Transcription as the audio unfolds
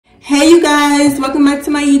Hey you guys, welcome back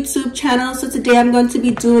to my YouTube channel. So today I'm going to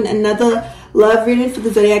be doing another love reading for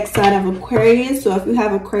the zodiac sign of Aquarius. So if you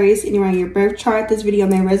have Aquarius anywhere in your birth chart, this video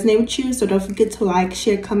may resonate with you. So don't forget to like,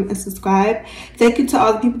 share, comment, and subscribe. Thank you to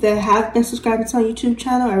all the people that have been subscribing to my YouTube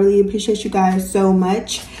channel. I really appreciate you guys so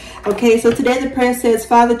much. Okay, so today the prayer says,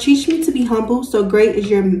 Father, teach me to be humble. So great is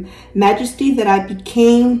your majesty that I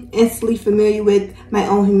became instantly familiar with my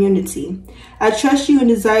own humanity. I trust you and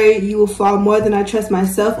desire you will fall more than I trust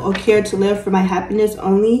myself or care to live for my happiness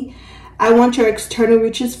only. I want your external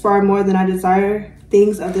riches far more than I desire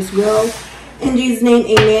things of this world. In Jesus' name,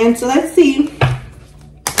 amen. So let's see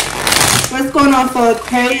what's going on for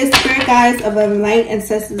Aquarius, spirit guides of light,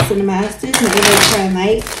 ancestors, and masters, and prayer and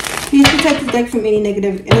light. Please protect the deck from any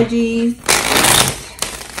negative energies.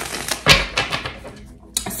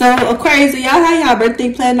 So Aquarius, do y'all have y'all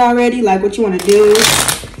birthday planned already? Like what you want to do?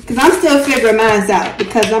 Because I'm still figuring mine out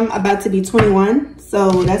because I'm about to be 21.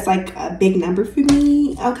 So that's like a big number for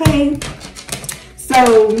me. Okay. So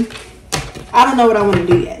I don't know what I want to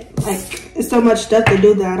do yet. Like it's so much stuff to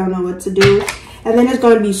do that I don't know what to do. And then it's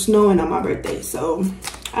going to be snowing on my birthday. So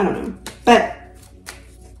I don't know. But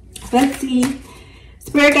let's see.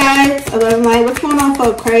 Spirit guides, 11 light. What's going on for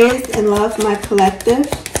Aquarius and love for my collective?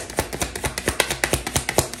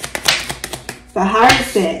 The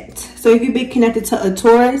Hierophant. So you could be connected to a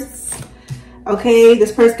Taurus. Okay,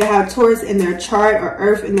 this person could have Taurus in their chart or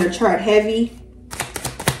Earth in their chart heavy.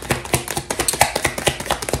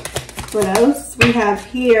 What else? We have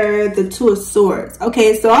here the Two of Swords.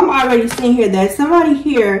 Okay, so I'm already seeing here that somebody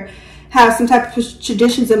here has some type of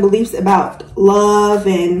traditions and beliefs about love,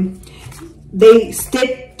 and they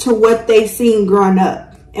stick to what they've seen growing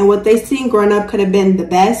up. And what they've seen growing up could have been the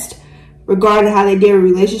best regarding how they deal with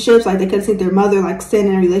relationships. Like they could have seen their mother like staying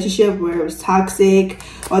in a relationship where it was toxic,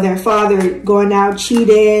 or their father going out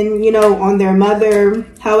cheating, you know, on their mother.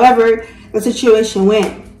 However the situation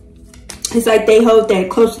went, it's like they hold that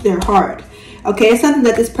close to their heart. Okay, it's something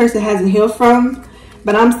that this person hasn't healed from.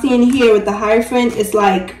 But I'm seeing here with the Hierophant, it's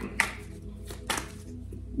like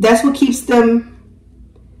that's what keeps them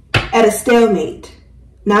at a stalemate,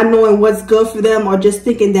 not knowing what's good for them, or just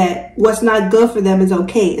thinking that what's not good for them is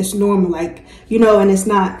okay, it's normal, like, you know, and it's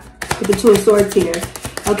not. With the Two of Swords here.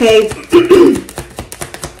 Okay.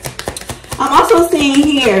 I'm also seeing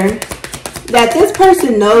here that this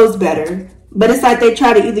person knows better, but it's like they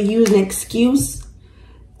try to either use an excuse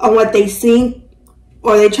on what they see,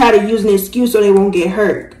 or they try to use an excuse so they won't get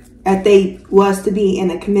hurt, that they was to be in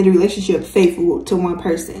a committed relationship faithful to one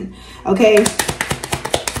person. Okay.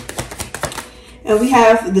 And we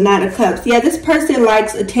have the Knight of Cups. Yeah, this person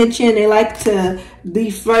likes attention. They like to be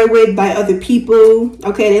flirted with by other people.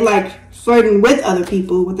 Okay, they like flirting with other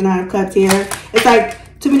people with the Knight of Cups here. It's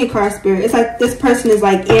like too many cards, Spirit. It's like this person is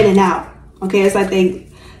like in and out. Okay, it's like they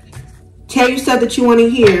tell you stuff that you want to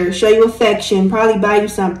hear, show you affection, probably buy you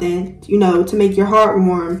something, you know, to make your heart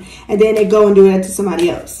warm. And then they go and do that to somebody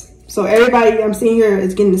else. So everybody I'm seeing here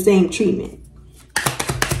is getting the same treatment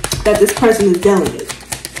that this person is dealing with.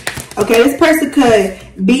 Okay, this person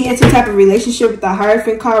could be in some type of relationship with the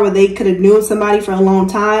Hierophant card where they could have known somebody for a long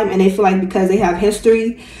time, and they feel like because they have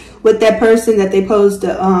history with that person that they're supposed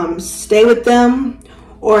to stay with them,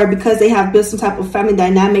 or because they have built some type of family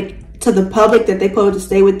dynamic to the public that they're supposed to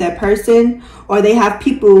stay with that person, or they have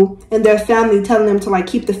people in their family telling them to like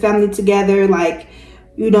keep the family together, like,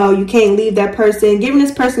 you know, you can't leave that person, giving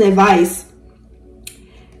this person advice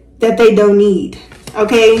that they don't need.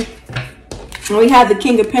 Okay. And we have the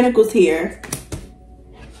King of Pentacles here.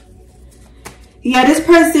 Yeah, this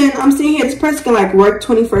person, I'm seeing here, this person can like work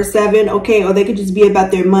 24/7, okay? Or they could just be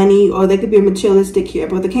about their money, or they could be materialistic here.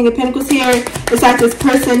 But with the King of Pentacles here, it's like this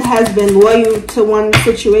person has been loyal to one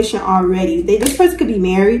situation already. This person could be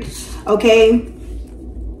married, okay?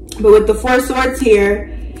 But with the Four of Swords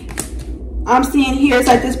here, I'm seeing here, it's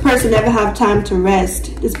like this person never have time to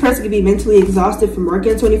rest. This person could be mentally exhausted from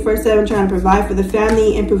working 24/7, trying to provide for the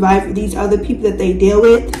family and provide for these other people that they deal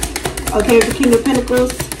with. Okay, with the King of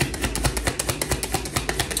Pentacles.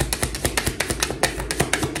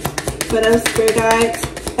 What else, Spirit guides?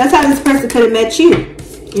 That's how this person could have met you.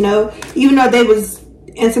 You know, even though they was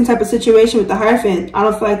in some type of situation with the Hierophant, I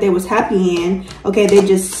don't feel like they was happy in. Okay, they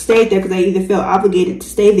just stayed there because they either felt obligated to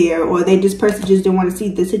stay there, or this person just didn't want to see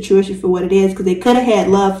the situation for what it is, because they could have had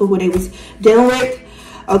love for who they was dealing with.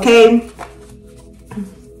 Okay,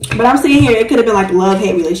 but I'm seeing here it could have been like a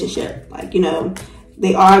love-hate relationship. Like, you know,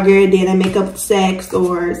 they argued, then they make up sex,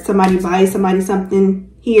 or somebody buys somebody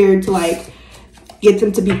something here to like get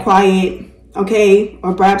them to be quiet. Okay,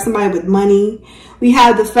 or bribe somebody with money. We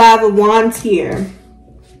have the Five of Wands here.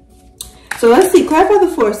 So let's see, clarify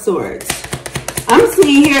the Four of Swords. I'm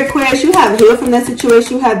seeing here, Aquarius, you have healed from that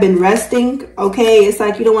situation. You have been resting, okay? It's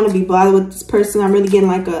like you don't want to be bothered with this person. I'm really getting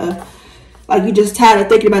like you just tired of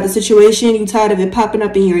thinking about the situation. You tired of it popping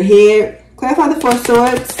up in your head. Clarify the 4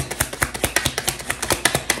 swords.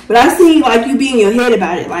 But I see like you be in your head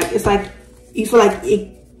about it. Like it's like you feel like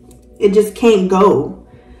it just can't go.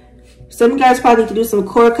 Some of you guys probably need to do some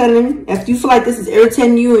cord cutting. If you feel like this is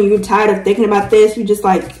irritating you and you're tired of thinking about this, you just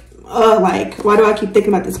like, like, why do I keep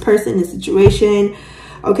thinking about this person, this situation?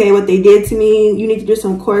 Okay, what they did to me. You need to do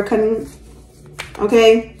some cord cutting.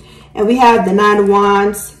 Okay, and we have the 9 of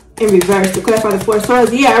Wands in reverse to clarify the 4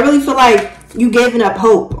 swords. Yeah, I really feel like you giving up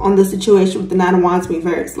hope on the situation with the 9 of Wands in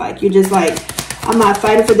reverse. Like you're just like, I'm not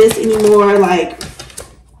fighting for this anymore. Like,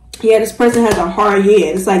 yeah, this person has a hard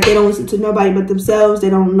head. It's like they don't listen to nobody but themselves.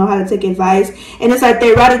 They don't know how to take advice. And it's like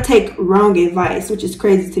they rather take wrong advice, which is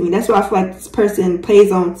crazy to me. That's why I feel like this person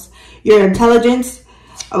plays on your intelligence.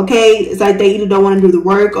 Okay, it's like they either don't want to do the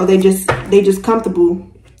work or they just comfortable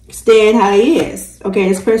staying how it is. Okay,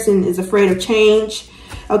 this person is afraid of change.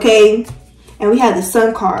 Okay, and we have the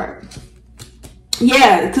Sun card.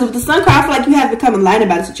 Yeah, because with the Sun card, I feel like you have become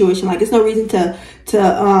enlightened about the situation. Like, there's no reason to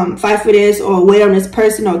fight for this or wait on this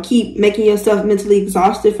person or keep making yourself mentally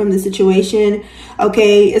exhausted from the situation.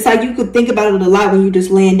 Okay, it's like you could think about it a lot when you're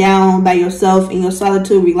just laying down by yourself in your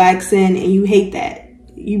solitude, relaxing, and you hate that.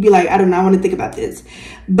 You'd be like, I don't know, I want to think about this.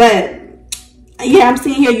 But yeah, I'm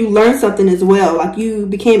seeing here you learned something as well. Like you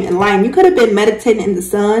became enlightened. You could have been meditating in the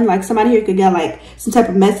sun. Like somebody here could get like some type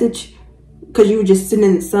of message because you were just sitting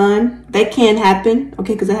in the sun. That can happen,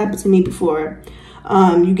 okay, because it happened to me before.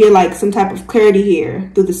 You get like some type of clarity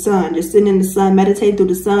here through the sun, just sitting in the sun, meditating through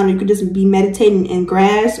the sun. Or you could just be meditating in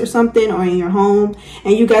grass or something, or in your home,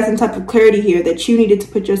 and you got some type of clarity here that you needed to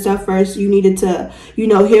put yourself first. You needed to, you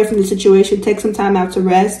know, hear from the situation, take some time out to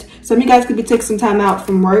rest. Some of you guys could be taking some time out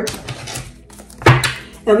from work.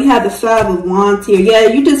 And we have the 5 of Wands here. Yeah,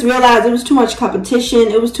 you just realized it was too much competition.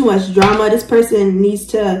 It was too much drama. This person needs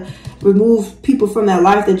to remove people from their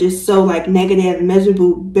life that just so like negative,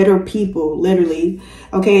 miserable, bitter people, literally.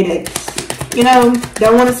 Okay, that, you know,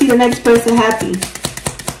 don't want to see the next person happy.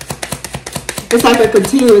 It's like a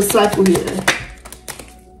continuous cycle here.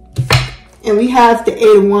 And we have the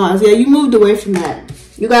 8 of Wands. Yeah, you moved away from that.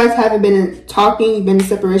 You guys haven't been talking. You've been in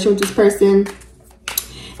separation with this person.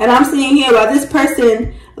 And I'm seeing here, while this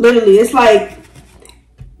person, literally, it's like,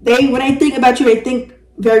 when they think about you, they think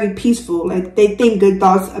very peaceful. Like, they think good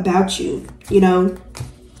thoughts about you, you know.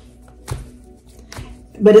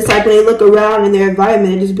 But it's like when they look around in their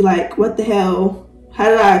environment, it just be like, what the hell? How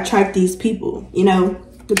did I attract these people, you know,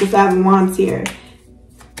 with the 5 of Wands here.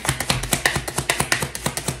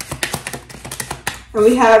 And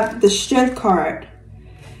we have the Strength card.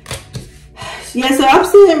 Yeah, so I'm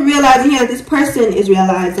seeing, realizing here that this person is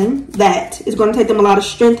realizing that it's going to take them a lot of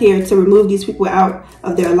strength here to remove these people out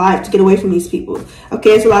of their life, to get away from these people.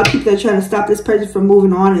 Okay, it's a lot of people that are trying to stop this person from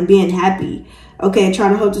moving on and being happy. Okay,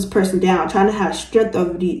 trying to hold this person down, trying to have strength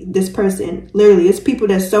over this person. Literally, it's people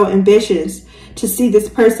that's so ambitious to see this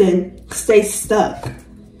person stay stuck.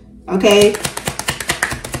 Okay,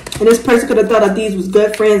 and this person could have thought that these was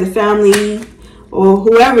good friends and family, or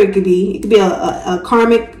whoever it could be. It could be a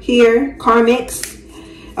karmic here, karmics,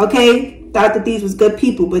 okay? Thought that these was good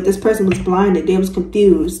people, but this person was blinded. They was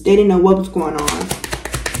confused. They didn't know what was going on.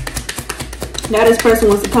 Now this person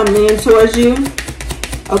wants to come in towards you,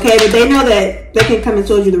 okay? But they know that they can come in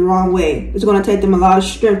towards you the wrong way. It's going to take them a lot of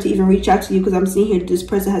strength to even reach out to you, because I'm seeing here that this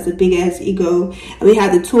person has a big-ass ego. And we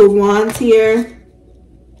have the 2 of Wands here.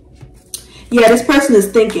 Yeah, this person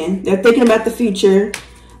is thinking. They're thinking about the future.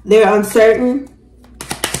 They're uncertain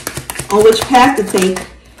on which path to take,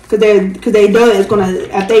 because they know that it's gonna,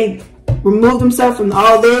 if they remove themselves from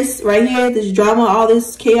all this right here, this drama, all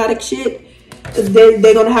this chaotic shit,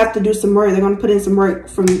 they're gonna have to do some work. They're gonna put in some work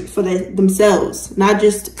for themselves, not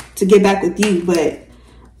just to get back with you, but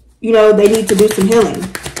you know, they need to do some healing.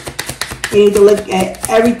 They need to look at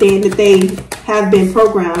everything that they have been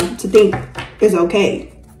programmed to think is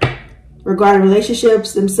okay, regarding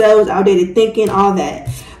relationships, themselves, outdated thinking, all that.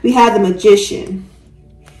 We have the Magician.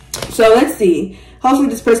 So let's see. Hopefully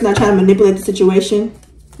this person not trying to manipulate the situation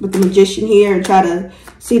with the Magician here and try to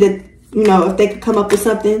see that, you know, if they could come up with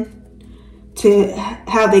something to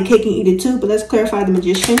have their cake and eat it too. But let's clarify the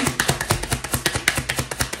Magician.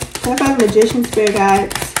 Clarify the Magician, Spirit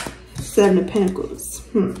Guides. 7 of Pentacles.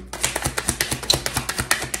 7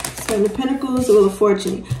 of Pentacles, the Wheel of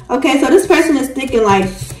Fortune. Okay, so this person is thinking like,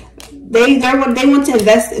 they want to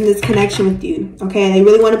invest in this connection with you. Okay, they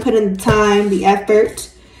really want to put in the time, the effort.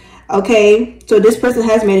 Okay, so this person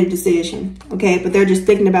has made a decision, okay, but they're just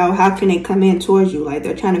thinking about how can they come in towards you. Like,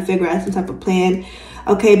 they're trying to figure out some type of plan,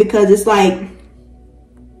 okay, because it's like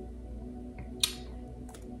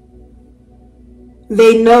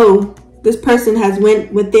they know this person has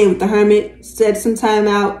went within with the Hermit, set some time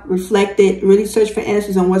out, reflected, really searched for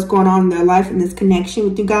answers on what's going on in their life and this connection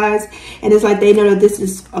with you guys. And it's like they know that this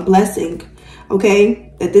is a blessing,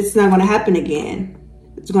 okay, that this is not going to happen again.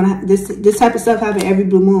 It's gonna this type of stuff happen every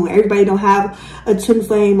blue moon. Everybody don't have a twin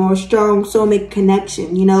flame or a strong soulmate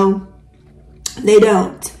connection, you know. They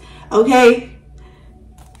don't. Okay.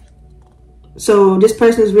 So this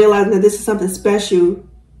person is realizing that this is something special.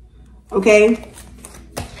 Okay.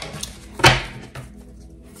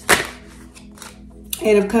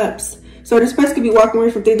 Eight of Cups. So this person could be walking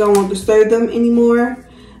away from things that don't want to disturb them anymore.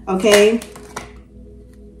 Okay.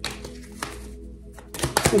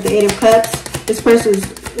 With the Eight of Cups. This person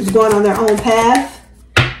is going on their own path.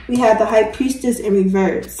 We have the High Priestess in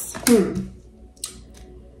reverse.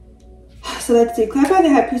 So let's see. Clarify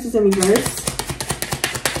the High Priestess in reverse.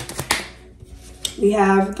 We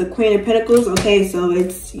have the Queen of Pentacles. Okay, so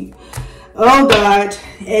it's, oh God,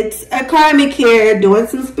 it's a karmic here doing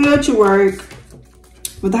some spiritual work.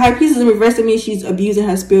 With the High Priestess in reverse, it means she's abusing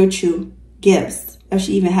her spiritual gifts. If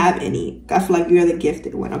she even have any. I feel like you're the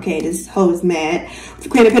gifted one, okay? This hoe is mad. The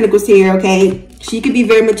Queen of Pentacles here, okay? She could be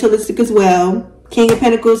very materialistic as well. King of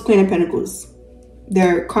Pentacles, Queen of Pentacles.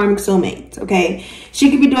 They're karmic soulmates, okay? She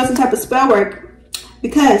could be doing some type of spell work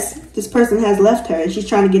because this person has left her and she's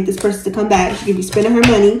trying to get this person to come back. She could be spending her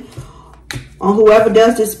money on whoever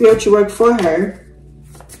does this spiritual work for her.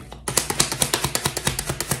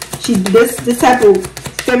 This type of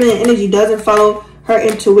feminine energy doesn't follow her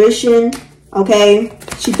intuition. Okay,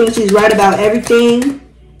 she thinks she's right about everything.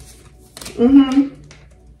 And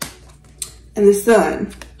the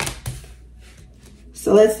Sun.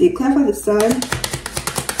 So let's see, clarify the Sun.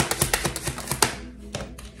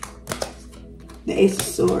 The Ace of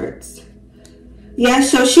Swords. Yeah,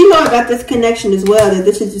 so she knows about this connection as well, that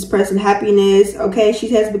this is this person's happiness. Okay, she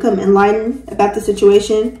has become enlightened about the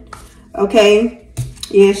situation. Okay,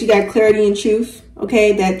 yeah, she got clarity and truth.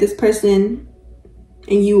 Okay, that this person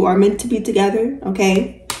and you are meant to be together,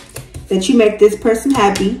 okay? That you make this person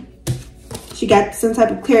happy. She got some type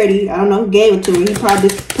of clarity. I don't know who gave it to her.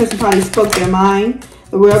 This person probably spoke their mind.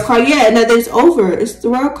 The World card, yeah, no, it's over. It's the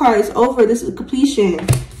World card. It's over. This is completion.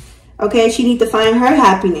 Okay, she needs to find her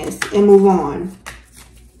happiness and move on.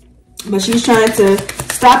 But she's trying to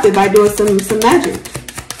stop it by doing some magic.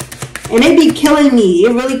 And it be killing me.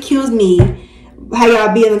 It really kills me. How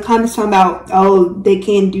y'all be in the comments talking about, oh, they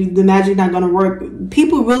can't do the magic, not gonna work.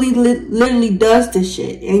 People really literally does this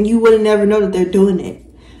shit, and you would never know that they're doing it.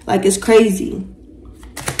 Like, it's crazy.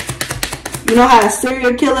 You know how a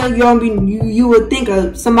serial killer, you would think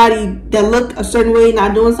of somebody that look a certain way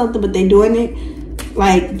not doing something, but they doing it.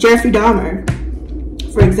 Like Jeffrey Dahmer,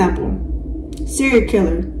 for example, serial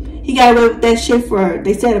killer. He got away with that shit for,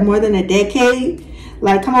 they said, more than a decade.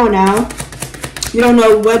 Like, come on now. You don't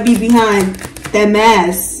know what be behind that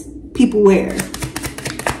mask people wear.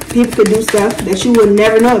 People could do stuff that you would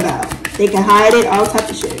never know about. They can hide it, all type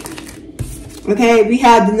of shit. Okay, we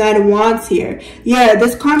have the Knight of Wands here. Yeah,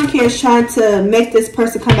 this karmic here is trying to make this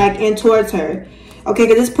person come back in towards her. Okay,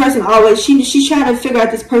 because this person always, she's trying to figure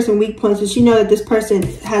out this person's weak points, and she knows that this person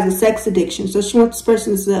has a sex addiction. So she wants this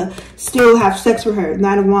person to still have sex with her.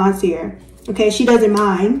 Knight of Wands here. Okay, she doesn't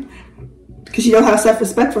mind because she don't have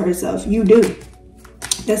self-respect for herself. You do.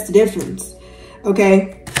 That's the difference.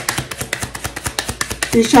 Okay,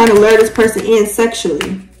 she's trying to lure this person in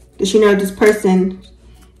sexually. Does she know this person,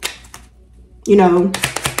 you know,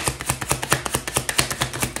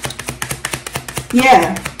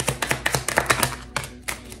 yeah,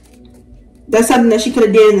 that's something that she could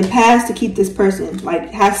have did in the past to keep this person, like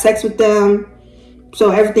have sex with them so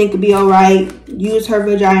everything could be all right, use her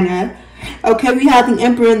vagina. Okay, we have the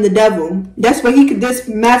Emperor and the Devil. That's what this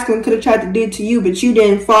masculine could have tried to do to you, but you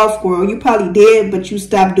didn't fall for it. You probably did, but you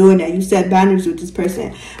stopped doing that. You set boundaries with this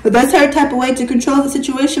person. But that's her type of way to control the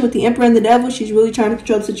situation with the Emperor and the Devil. She's really trying to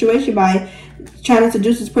control the situation by trying to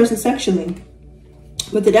seduce this person sexually.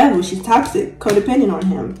 With the Devil, she's toxic, codependent on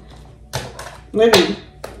him. Literally.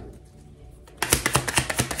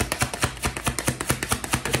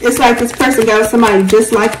 It's like this person got somebody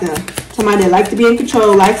just like them. Somebody that likes to be in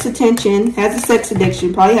control, likes attention, has a sex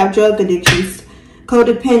addiction, probably have drug addictions,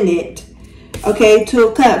 codependent. Okay, Two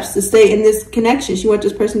of Cups, to stay in this connection. She wants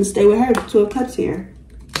this person to stay with her. Two of Cups here.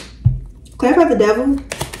 Clarify the Devil.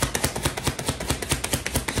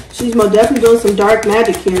 She's most definitely doing some dark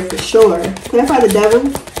magic here for sure. Clarify the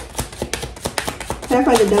Devil.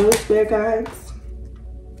 Clarify the Devil, Spirit guides.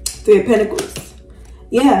 Three of Pentacles.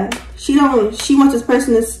 Yeah, she wants this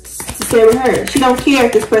person to stay with her. She don't care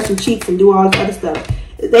if this person cheats and do all this other stuff.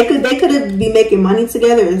 They could be making money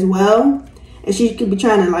together as well. And she could be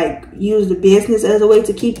trying to like use the business as a way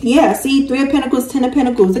to keep, yeah, see, Three of Pentacles, Ten of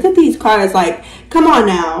Pentacles. Look at these cards, like, come on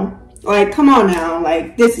now. Like, come on now.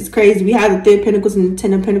 Like, this is crazy. We have the Three of Pentacles and the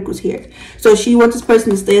Ten of Pentacles here. So she wants this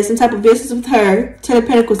person to stay in some type of business with her. Ten of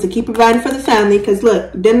Pentacles to keep providing for the family. Because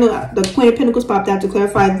look, then the Queen of Pentacles popped out to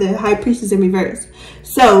clarify the High Priestess in reverse.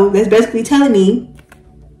 So that's basically telling me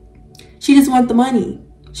she just wants the money.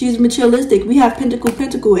 She's materialistic. We have Pentacle,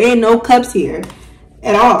 Pentacle. Ain't no cups here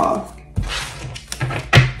at all.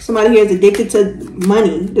 Somebody here is addicted to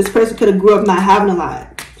money. This person could have grew up not having a lot.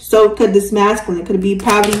 So could this masculine. It could be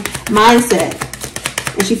poverty mindset.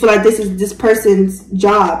 And she feel like this is this person's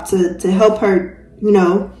job to help her, you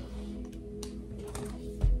know.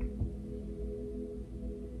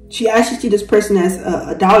 She actually see this person as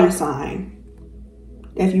a dollar sign.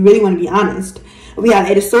 If you really want to be honest. We have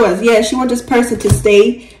Eight of Swords. Yeah, she wants this person to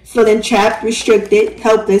stay feeling trapped, restricted,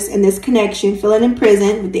 helpless in this connection, feeling in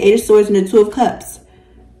prison with the Eight of Swords and the Two of Cups.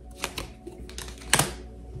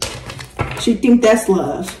 She think that's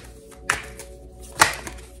love.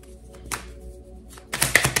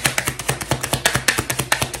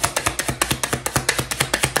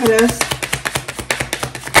 What else?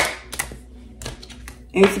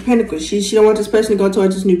 Ace of Pentacles. She don't want this person to go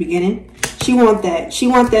towards this new beginning. She want that. She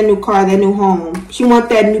want that new car, that new home. She want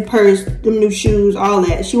that new purse, them new shoes, all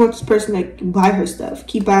that. She wants this person to buy her stuff.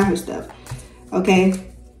 Keep buying her stuff. Okay?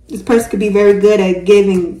 This person could be very good at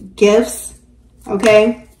giving gifts.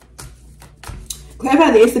 Okay?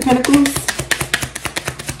 Clarify the Ace of Pentacles.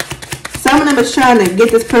 Some of them is trying to get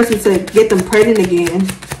this person to get them pregnant again.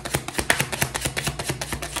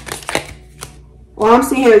 Well, I'm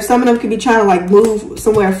seeing here, some of them could be trying to like move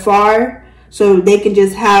somewhere far so they can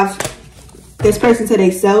just have this person to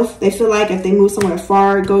themselves. They feel like if they move somewhere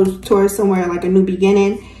far, go towards somewhere like a new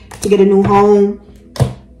beginning, to get a new home,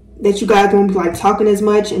 that you guys won't be like talking as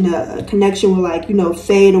much and the connection will like, you know,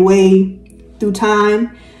 fade away through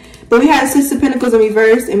time. But we have Six of Pentacles in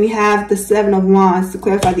reverse and we have the Seven of Wands to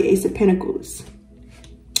clarify the Ace of Pentacles.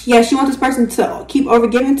 Yeah, she wants this person to keep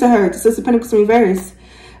overgiving to her, the Six of Pentacles in reverse.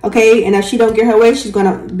 Okay, and if she don't get her way, she's going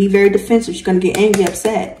to be very defensive. She's going to get angry,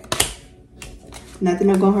 upset. Nothing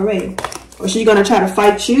will go her way. Or she's going to try to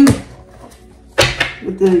fight you.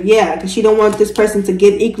 With the, yeah, because she don't want this person to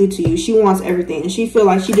give equally to you. She wants everything. And she feel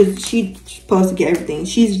like she's supposed to get everything.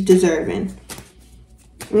 She's deserving.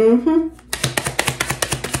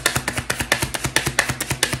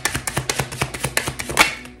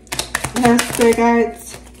 Yes, spirit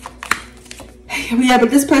guides. Yeah, but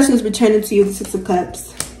this person is returning to you the Six of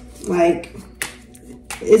Cups. Like,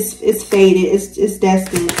 it's fated. It's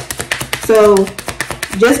destined. So,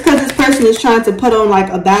 just because this person is trying to put on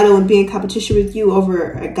like a battle and be in competition with you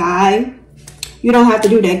over a guy, you don't have to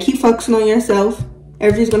do that. Keep focusing on yourself.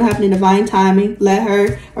 Everything's going to happen in divine timing. Let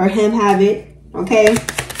her or him have it. Okay?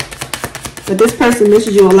 But this person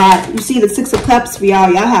misses you a lot. You see the Six of Cups for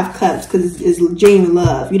y'all. Y'all have cups because it's genuine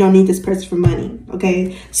love. You don't need this person for money.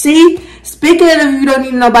 Okay? See? Speaking of you don't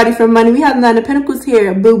need nobody for money, we have Nine of Pentacles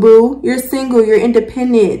here. Boo-boo. You're single. You're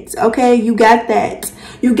independent. Okay? You got that.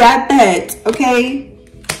 You got that. Okay?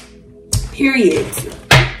 Period.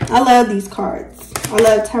 I love these cards. I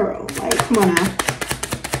love tarot. Like, come on now.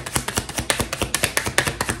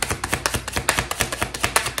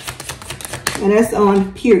 And that's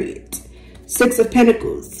on period. Six of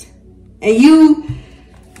Pentacles. And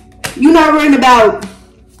you're not worried about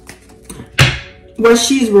what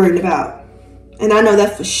she's worried about. And I know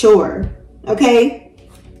that for sure. Okay?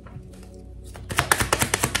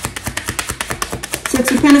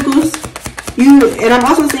 Six of Pentacles. And I'm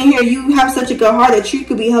also seeing here, you have such a good heart that you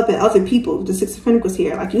could be helping other people with the Six of Pentacles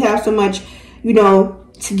here. Like you have so much, you know,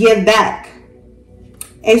 to give back.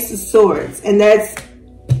 Ace of Swords. And that's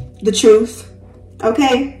the truth.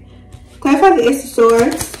 Okay? Clarify the Ace of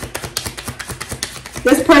Swords.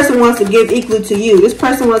 This person wants to give equally to you. This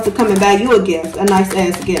person wants to come and buy you a gift. A nice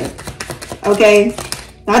ass gift. Okay?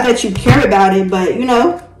 Not that you care about it, but you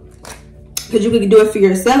know, because you can do it for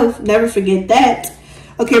yourself. Never forget that.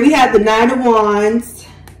 Okay, we have the Nine of Wands,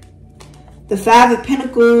 the Five of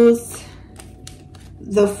Pentacles,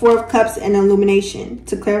 the Four of Cups, and Illumination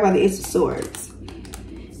to clarify the Ace of Swords.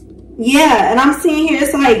 Yeah, and I'm seeing here,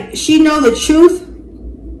 it's like she knows the truth.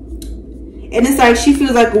 And it's like she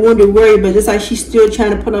feels like a wounded warrior, but it's like she's still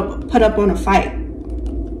trying to put up on a fight.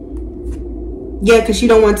 Yeah, because she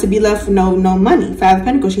don't want to be left with no money. Five of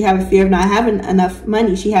Pentacles, she have a fear of not having enough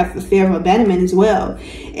money. She have a fear of abandonment as well.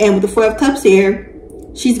 And with the Four of Cups here,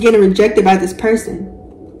 she's getting rejected by this person.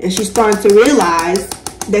 And she's starting to realize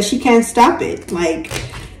that she can't stop it. Like,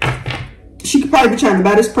 she could probably be trying to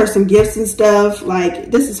buy this person gifts and stuff. Like,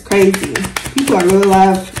 this is crazy. People are real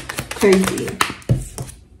life crazy.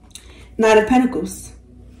 Knight of Pentacles.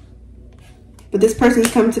 But this person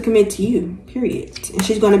is coming to commit to you, period. And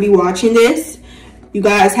she's going to be watching this. You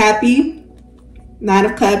guys happy? Nine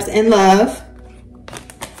of Cups and love.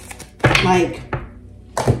 Like,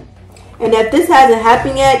 and if this hasn't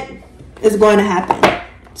happened yet, it's going to happen.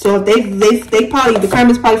 So if they probably, the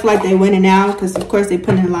karmics probably feel like they're winning now, because of course they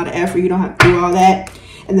put in a lot of effort. You don't have to do all that.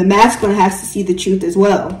 And the masculine has to see the truth as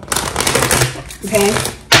well. Okay?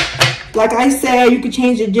 Like I said, you could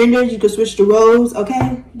change your genders, you could switch the roles,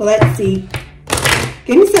 okay? But let's see.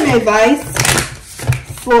 Give me some advice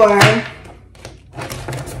for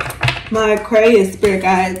my Aquarius spirit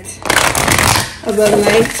guides. Above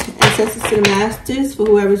light, ancestors to the masters, for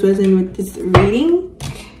whoever's resonating with this reading.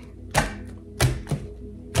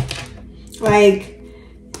 Like,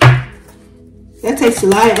 that takes a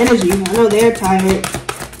lot of energy. I know they're tired.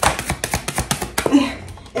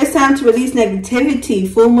 It's time to release negativity.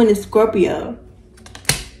 Full moon in Scorpio.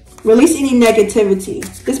 Release any negativity.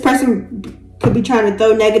 This person could be trying to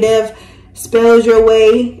throw negative spells your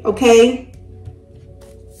way, okay?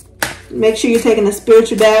 Make sure you're taking a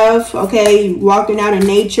spiritual bath, okay? Walking out in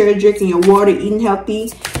nature, drinking your water, eating healthy.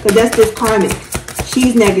 Because that's this karmic.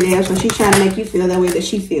 She's negative, so she's trying to make you feel that way that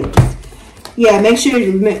she feels. Yeah, make sure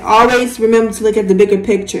you always remember to look at the bigger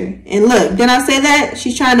picture. And look, didn't I say that?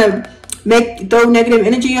 She's trying to throw negative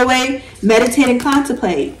energy your way. Meditate and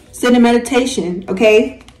contemplate. Sit in meditation,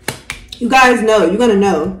 okay? You guys know. You're going to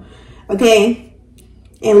know, okay?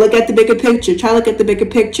 And look at the bigger picture. Try to look at the bigger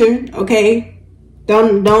picture, okay?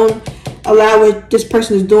 Don't allow what this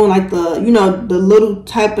person is doing, like the, you know, the little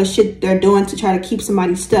type of shit they're doing to try to keep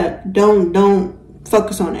somebody stuck. Don't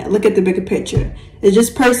focus on that. Look at the bigger picture. Is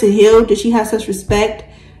this person healed? Does she have such respect?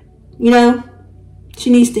 You know,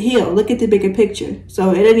 she needs to heal. Look at the bigger picture.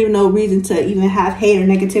 So it ain't even no reason to even have hate or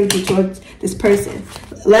negativity towards this person.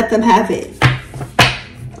 Let them have it.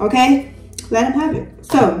 Okay? Let them have it.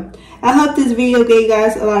 So I hope this video gave you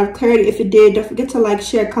guys a lot of clarity. If it did, don't forget to like,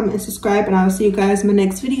 share, comment, and subscribe. And I'll see you guys in my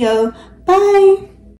next video. Bye.